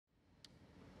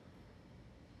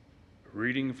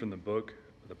Reading from the book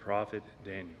of the prophet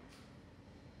Daniel.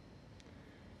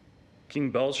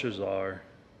 King Belshazzar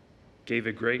gave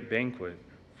a great banquet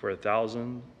for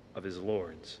 1,000 of his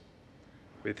lords,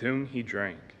 with whom he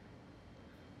drank.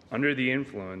 Under the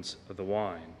influence of the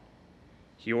wine,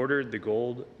 he ordered the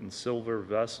gold and silver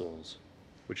vessels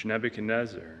which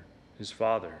Nebuchadnezzar, his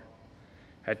father,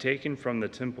 had taken from the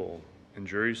temple in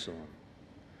Jerusalem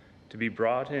to be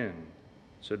brought in,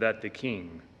 so that the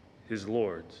king, his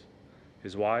lords,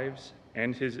 his wives,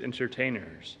 and his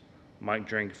entertainers might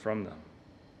drink from them.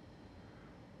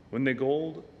 When the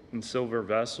gold and silver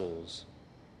vessels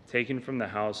taken from the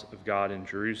house of God in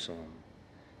Jerusalem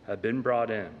had been brought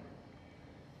in,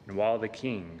 and while the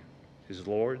king, his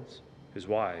lords, his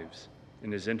wives,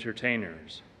 and his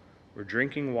entertainers were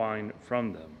drinking wine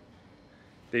from them,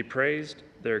 they praised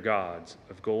their gods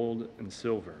of gold and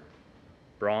silver,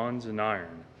 bronze and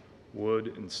iron,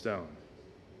 wood and stone.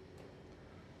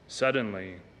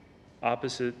 Suddenly,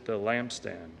 opposite the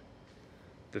lampstand,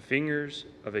 the fingers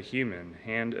of a human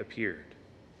hand appeared,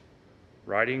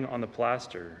 writing on the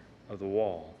plaster of the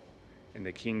wall in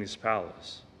the king's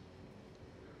palace.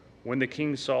 When the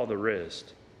king saw the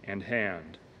wrist and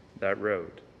hand that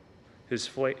wrote, his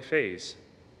face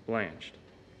blanched.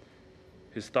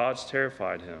 His thoughts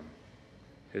terrified him.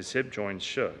 His hip joints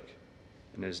shook,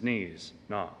 and his knees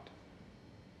knocked.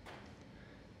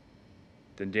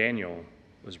 Then Daniel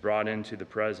was brought into the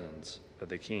presence of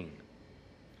the king.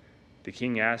 The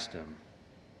king asked him,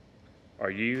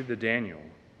 "Are you the Daniel,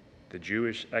 the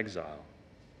Jewish exile,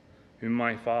 whom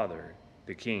my father,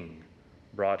 the king,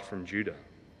 brought from Judah?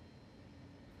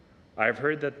 I have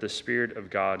heard that the Spirit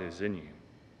of God is in you,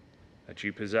 that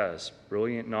you possess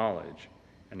brilliant knowledge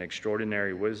and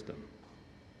extraordinary wisdom.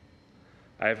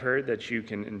 I have heard that you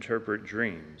can interpret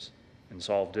dreams and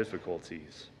solve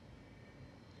difficulties.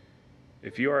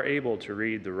 If you are able to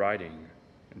read the writing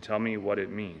and tell me what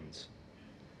it means,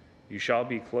 you shall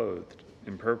be clothed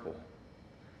in purple,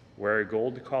 wear a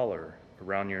gold collar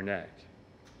around your neck,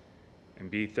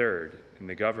 and be third in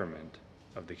the government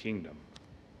of the kingdom."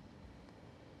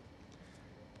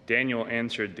 Daniel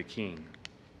answered the king,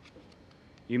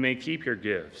 "You may keep your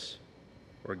gifts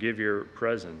or give your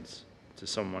presents to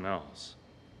someone else,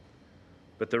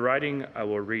 but the writing I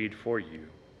will read for you,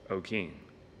 O king,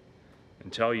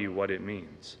 and tell you what it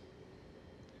means.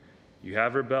 You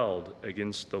have rebelled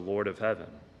against the Lord of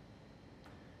heaven.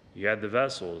 You had the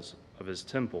vessels of his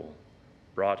temple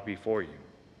brought before you,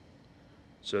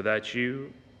 so that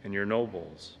you and your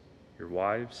nobles, your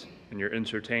wives, and your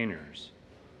entertainers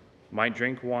might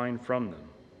drink wine from them.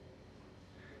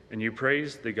 And you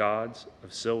praised the gods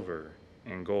of silver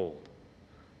and gold,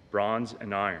 bronze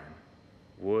and iron,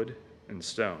 wood and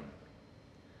stone,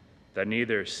 that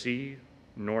neither see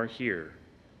nor hear,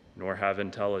 nor have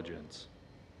intelligence.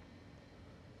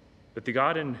 But the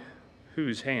God in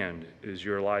whose hand is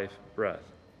your life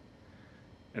breath,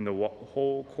 and the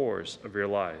whole course of your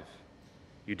life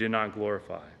you did not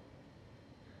glorify.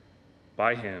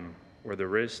 By him were the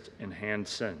wrist and hand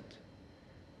sent,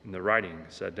 and the writing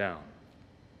set down.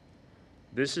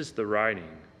 This is the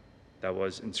writing that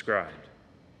was inscribed: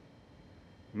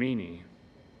 Mene,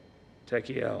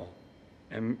 Tekel,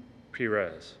 and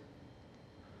Perez.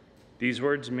 These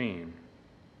words mean,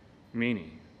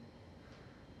 Mene,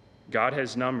 God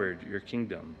has numbered your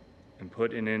kingdom and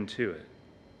put an end to it.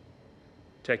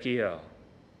 Tekel,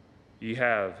 you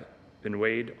have been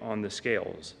weighed on the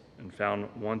scales and found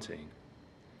wanting.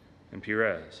 And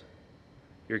Perez,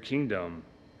 your kingdom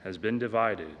has been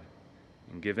divided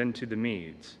and given to the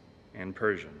Medes and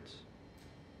Persians."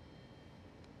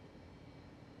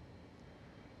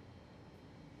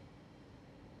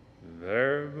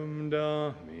 Verbum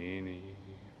Domini.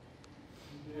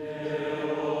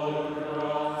 Deo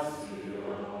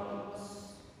gratias.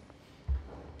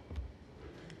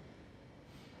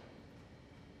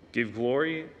 Give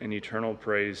glory and eternal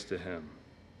praise to him.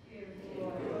 Give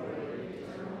glory and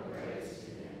eternal praise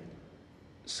to him.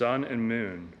 Sun and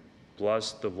moon,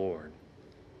 bless the Lord.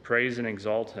 Praise and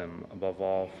exalt him above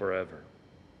all forever.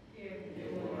 Give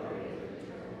glory and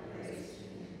eternal praise to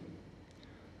him.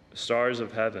 Stars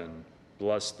of heaven,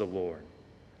 bless the Lord.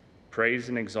 Praise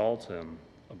and exalt him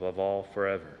above all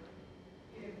forever.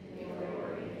 Give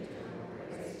glory and eternal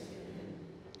praise to him.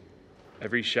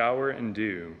 Every shower and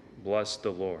dew, bless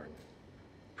the Lord.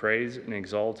 Praise and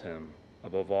exalt him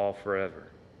above all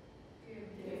forever. Give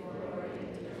glory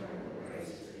and eternal praise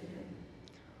to him.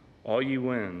 All you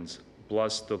winds,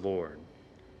 bless the Lord.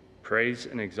 Praise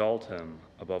and exalt him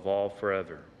above all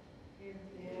forever. Give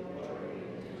glory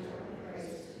and eternal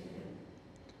praise to him.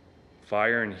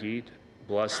 Fire and heat,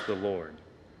 bless the Lord.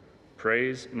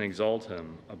 Praise and exalt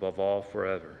him above all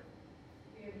forever.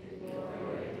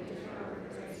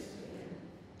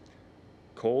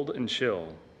 Cold and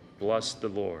chill, bless the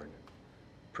Lord.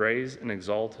 Praise and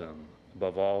exalt him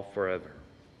above all forever.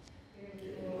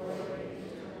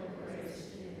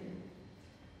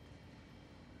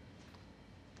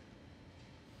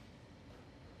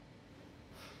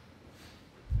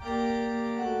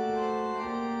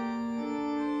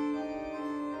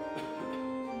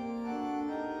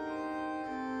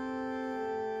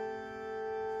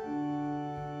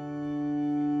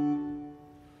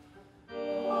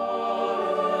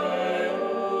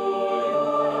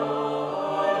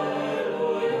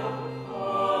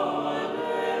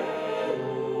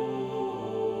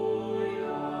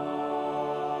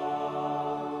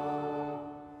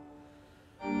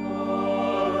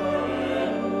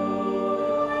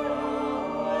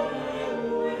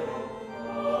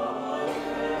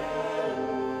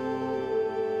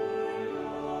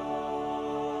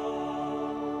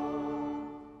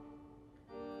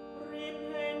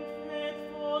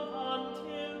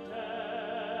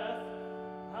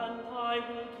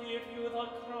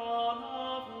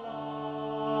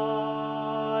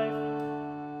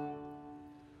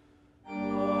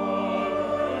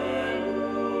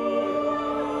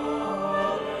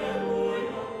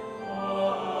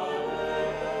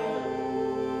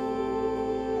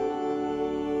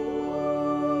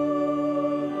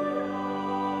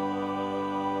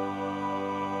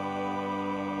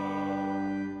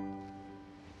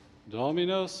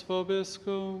 Dominus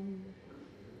vobiscum.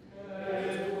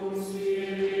 Et cum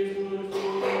spiritu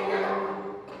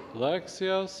tuo.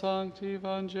 Lectio Sancti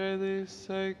Evangelii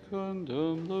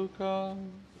secundum Lucam.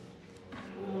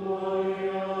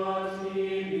 Gloria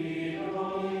tibi,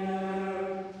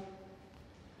 Domine.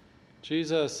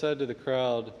 Jesus said to the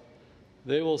crowd,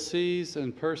 "They will seize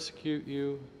and persecute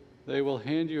you. They will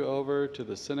hand you over to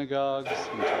the synagogues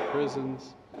and to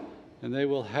prisons, and they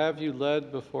will have you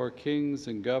led before kings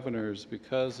and governors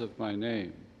because of my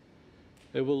name.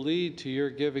 It will lead to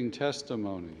your giving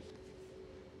testimony.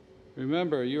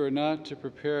 Remember, you are not to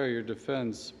prepare your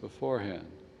defense beforehand,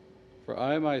 for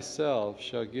I myself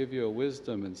shall give you a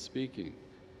wisdom in speaking,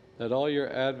 that all your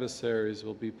adversaries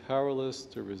will be powerless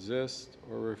to resist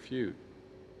or refute.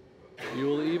 You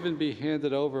will even be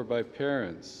handed over by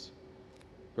parents,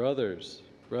 brothers,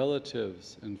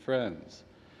 relatives, and friends,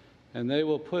 and they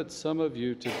will put some of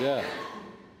you to death.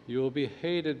 You will be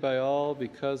hated by all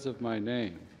because of my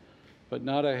name, but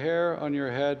not a hair on your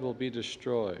head will be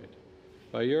destroyed.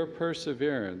 By your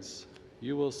perseverance,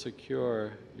 you will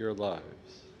secure your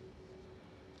lives."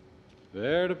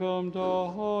 Verbum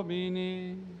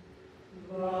Domini.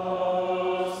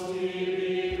 Laus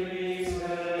tibi,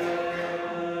 Christe.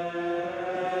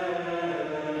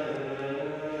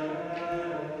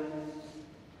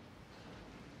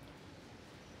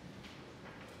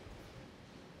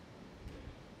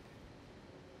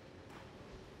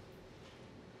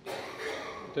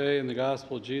 Today in the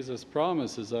Gospel, Jesus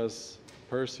promises us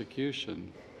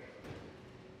persecution.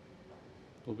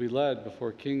 Will be led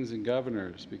before kings and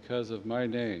governors because of my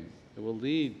name. It will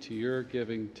lead to your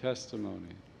giving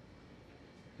testimony.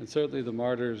 And certainly the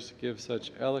martyrs give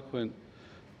such eloquent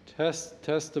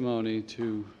testimony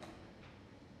to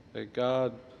that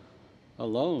God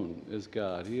alone is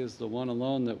God. He is the one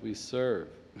alone that we serve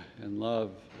and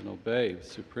love and obey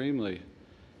supremely.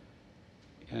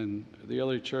 And the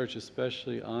early church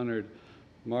especially honored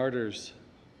martyrs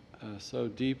so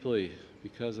deeply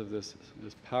because of this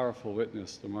powerful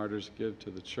witness the martyrs give to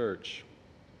the church.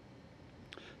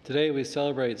 Today we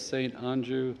celebrate Saint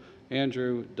Andrew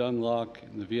Dung-Lac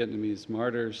and the Vietnamese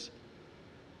martyrs.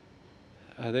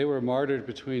 They were martyred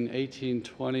between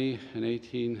 1820 and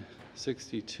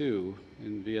 1862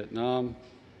 in Vietnam.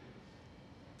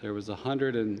 There was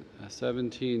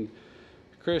 117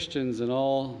 Christians in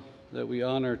all that we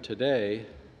honor today.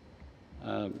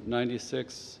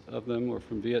 96 of them were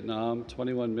from Vietnam,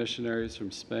 21 missionaries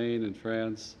from Spain and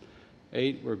France,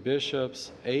 8 were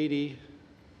bishops, 50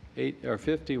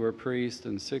 were priests,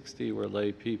 and 60 were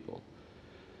lay people.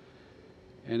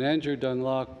 And Andrew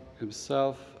Dung-Lac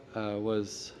himself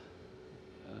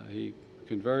he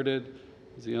converted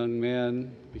as a young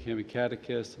man, became a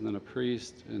catechist and then a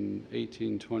priest in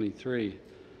 1823.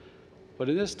 But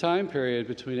in this time period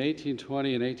between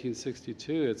 1820 and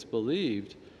 1862, it's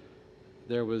believed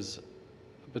there was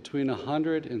between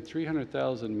 100 and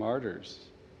 300,000 martyrs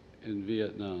in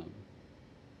Vietnam.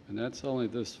 And that's only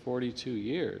this 42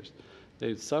 years.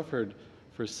 They'd suffered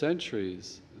for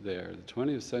centuries there, the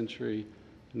 20th century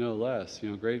no less,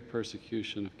 great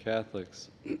persecution of Catholics.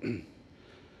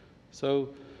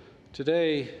 So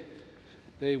today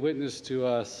they witness to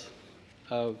us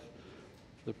of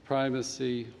the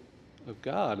primacy of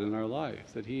God in our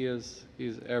life, that He's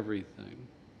everything.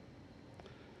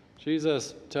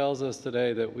 Jesus tells us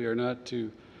today that we are not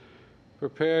to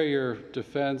prepare your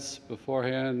defense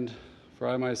beforehand, for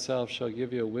I myself shall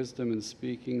give you a wisdom in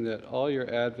speaking that all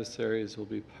your adversaries will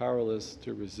be powerless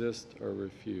to resist or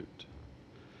refute.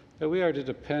 That we are to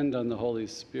depend on the Holy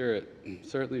Spirit,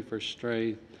 certainly for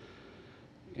strength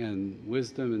and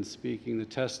wisdom in speaking the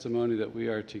testimony that we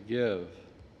are to give.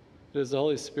 It is the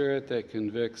Holy Spirit that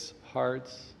convicts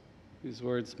hearts. These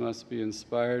words must be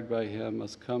inspired by Him,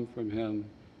 must come from Him.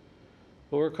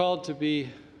 But we're called to be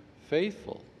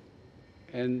faithful,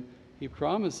 and He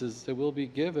promises that we'll be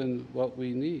given what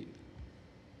we need.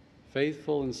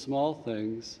 Faithful in small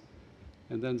things,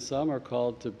 and then some are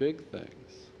called to big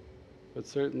things. But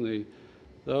certainly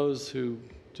those who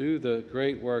do the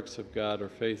great works of God are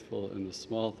faithful in the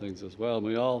small things as well. And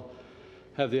we all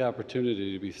have the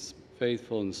opportunity to be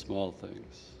faithful in small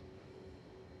things.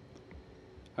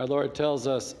 Our Lord tells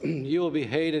us, you will be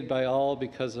hated by all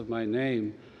because of my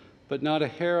name, but not a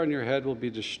hair on your head will be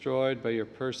destroyed by your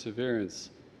perseverance.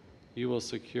 You will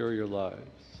secure your lives.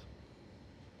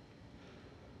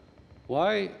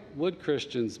 Why would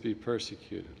Christians be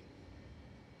persecuted?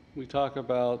 We talk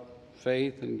about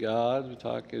faith in God,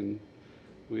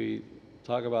 we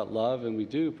talk about love, and we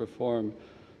do perform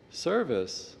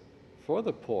service for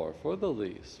the poor, for the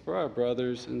least, for our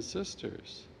brothers and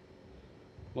sisters.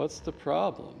 What's the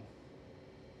problem?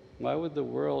 Why would the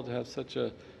world have such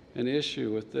an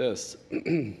issue with this?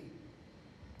 And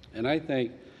I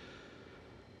think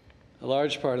a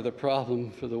large part of the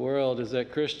problem for the world is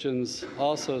that Christians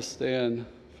also stand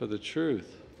for the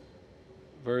truth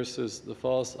versus the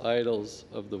false idols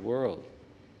of the world,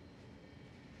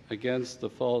 against the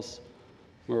false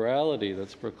morality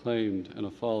that's proclaimed in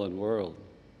a fallen world.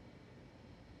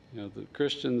 You know, the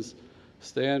Christians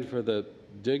stand for the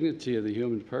dignity of the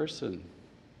human person.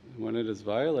 When it is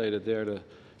violated, they're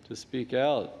to speak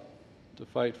out, to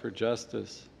fight for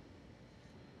justice.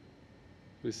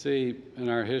 We see in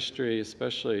our history,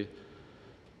 especially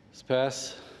this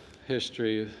past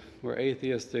history, where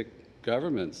atheistic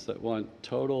governments that want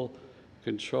total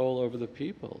control over the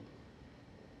people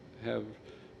have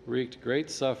wreaked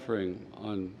great suffering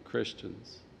on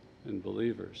Christians and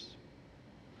believers.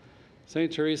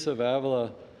 St. Teresa of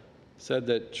Avila said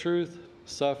that truth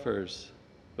suffers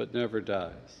but never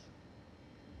dies.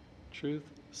 Truth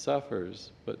suffers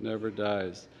but never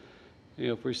dies. You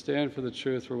know, if we stand for the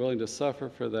truth, we're willing to suffer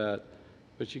for that,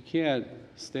 but you can't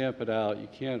stamp it out, you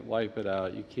can't wipe it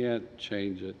out, you can't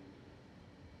change it.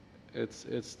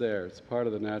 It's there, it's part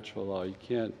of the natural law. You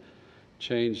can't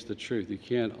change the truth, you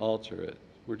can't alter it.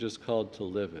 We're just called to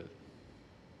live it.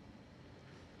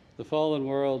 The fallen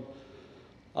world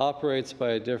operates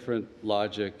by a different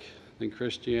logic than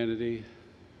Christianity.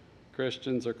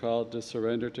 Christians are called to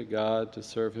surrender to God, to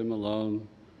serve Him alone.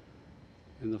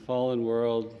 In the fallen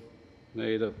world,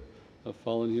 made of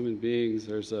fallen human beings,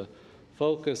 there's a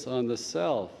focus on the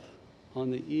self,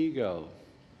 on the ego,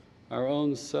 our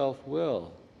own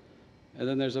self-will. And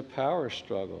then there's a power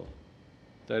struggle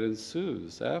that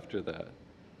ensues after that.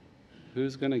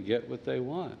 Who's going to get what they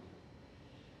want?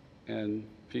 And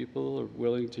people are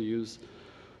willing to use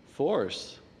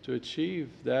force to achieve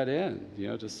that end,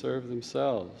 to serve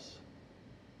themselves.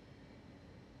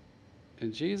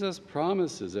 And Jesus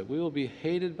promises that we will be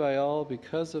hated by all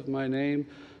because of my name,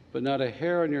 but not a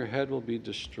hair on your head will be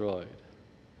destroyed.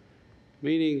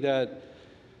 Meaning that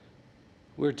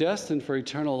we're destined for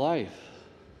eternal life.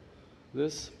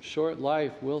 This short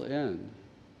life will end,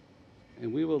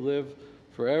 and we will live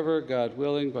forever, God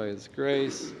willing, by His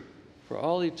grace, for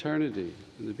all eternity,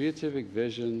 in the beatific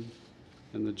vision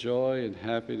and the joy and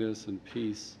happiness and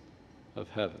peace of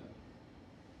heaven.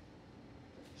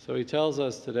 So He tells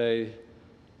us today,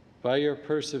 by your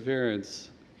perseverance,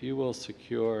 you will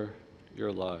secure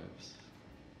your lives.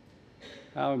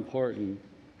 How important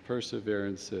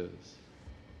perseverance is.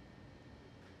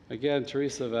 Again,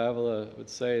 Teresa of Avila would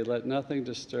say, let nothing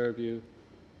disturb you,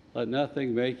 let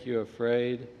nothing make you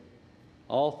afraid.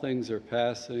 All things are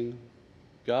passing.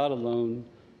 God alone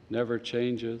never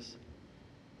changes.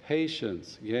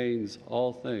 Patience gains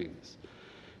all things.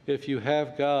 If you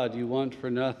have God, you want for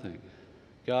nothing.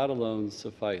 God alone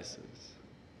suffices.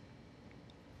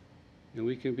 And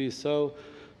we can be so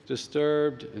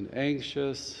disturbed and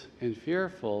anxious and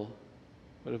fearful,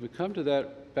 but if we come to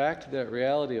back to that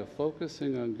reality of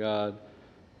focusing on God,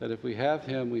 that if we have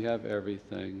Him, we have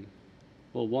everything.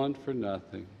 We'll want for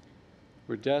nothing.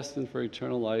 We're destined for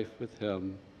eternal life with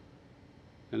Him.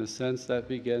 In a sense, that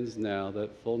begins now.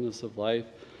 That fullness of life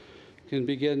can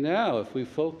begin now if we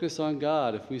focus on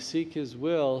God, if we seek His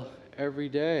will every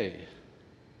day.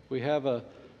 We have a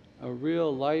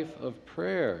real life of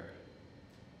prayer.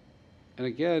 And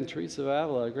again, Teresa of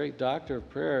Avila, a great doctor of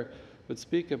prayer, would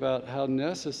speak about how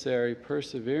necessary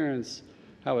perseverance,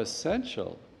 how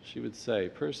essential, she would say,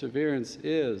 perseverance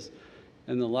is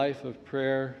in the life of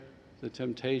prayer, the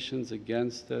temptations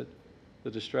against it, the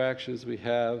distractions we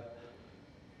have.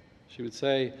 She would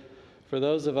say, for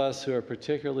those of us who are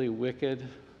particularly wicked,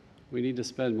 we need to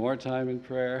spend more time in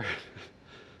prayer.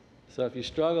 So if you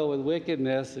struggle with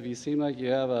wickedness, if you seem like you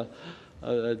have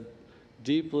a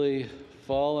deeply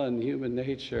fallen human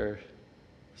nature,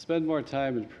 spend more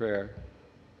time in prayer.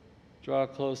 Draw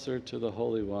closer to the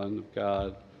Holy One of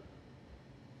God.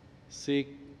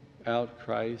 Seek out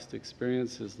Christ,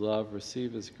 experience His love,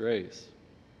 receive His grace.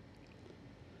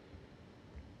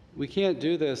 We can't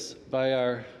do this by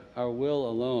our will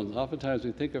alone. Oftentimes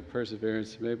we think of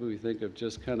perseverance, maybe we think of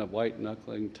just kind of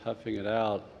white-knuckling, toughing it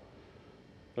out.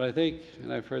 But I think,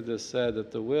 and I've heard this said,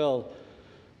 that the will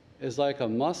is like a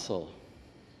muscle.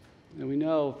 And we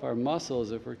know if our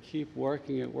muscles, if we keep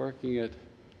working it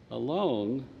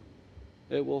alone,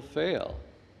 it will fail.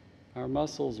 Our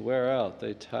muscles wear out,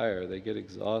 they tire, they get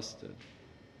exhausted.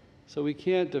 So we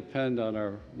can't depend on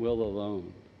our will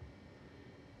alone.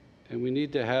 And we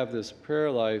need to have this prayer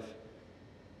life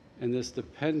and this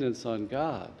dependence on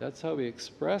God. That's how we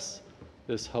express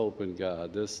this hope in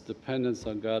God, this dependence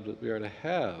on God that we are to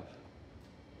have,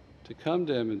 to come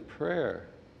to Him in prayer,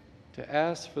 to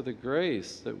ask for the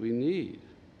grace that we need.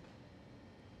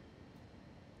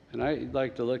 And I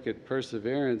like to look at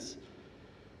perseverance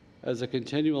as a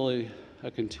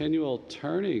continual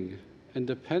turning and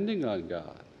depending on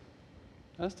God.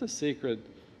 That's the secret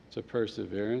to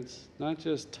perseverance, not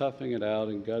just toughing it out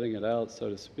and gutting it out, so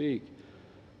to speak,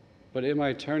 but am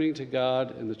I turning to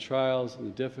God in the trials and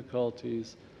the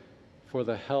difficulties for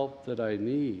the help that I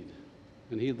need?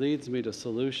 And He leads me to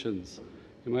solutions.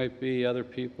 It might be other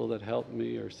people that help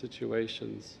me or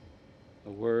situations, a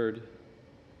word.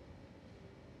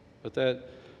 But that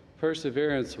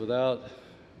perseverance without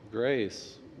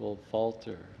grace will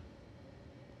falter.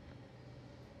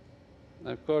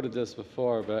 I've quoted this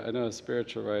before, but I know a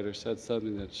spiritual writer said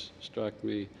something that struck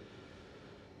me,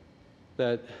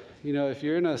 that, you know, if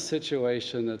you're in a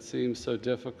situation that seems so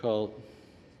difficult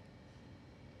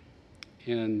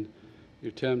and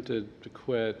you're tempted to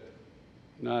quit,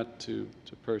 not to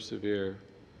persevere,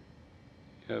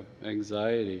 you have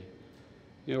anxiety,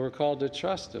 you know, we're called to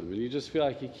trust Him, and you just feel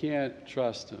like you can't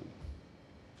trust Him.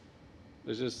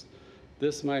 There's just,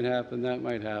 this might happen, that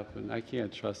might happen. I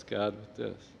can't trust God with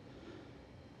this.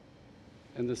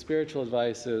 And the spiritual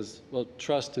advice is, well,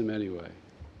 trust Him anyway.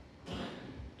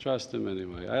 Trust Him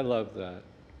anyway. I love that.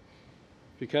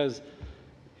 Because,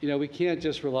 you know, we can't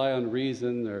just rely on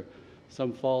reason or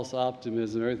some false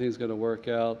optimism, everything's going to work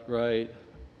out right.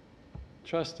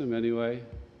 Trust Him anyway.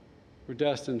 We're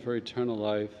destined for eternal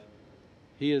life.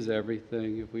 He is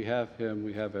everything. If we have Him,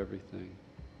 we have everything.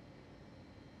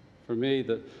 For me,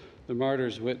 the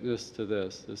martyrs witness to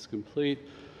this complete,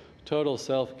 total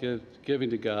self-giving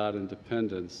to God and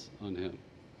dependence on Him.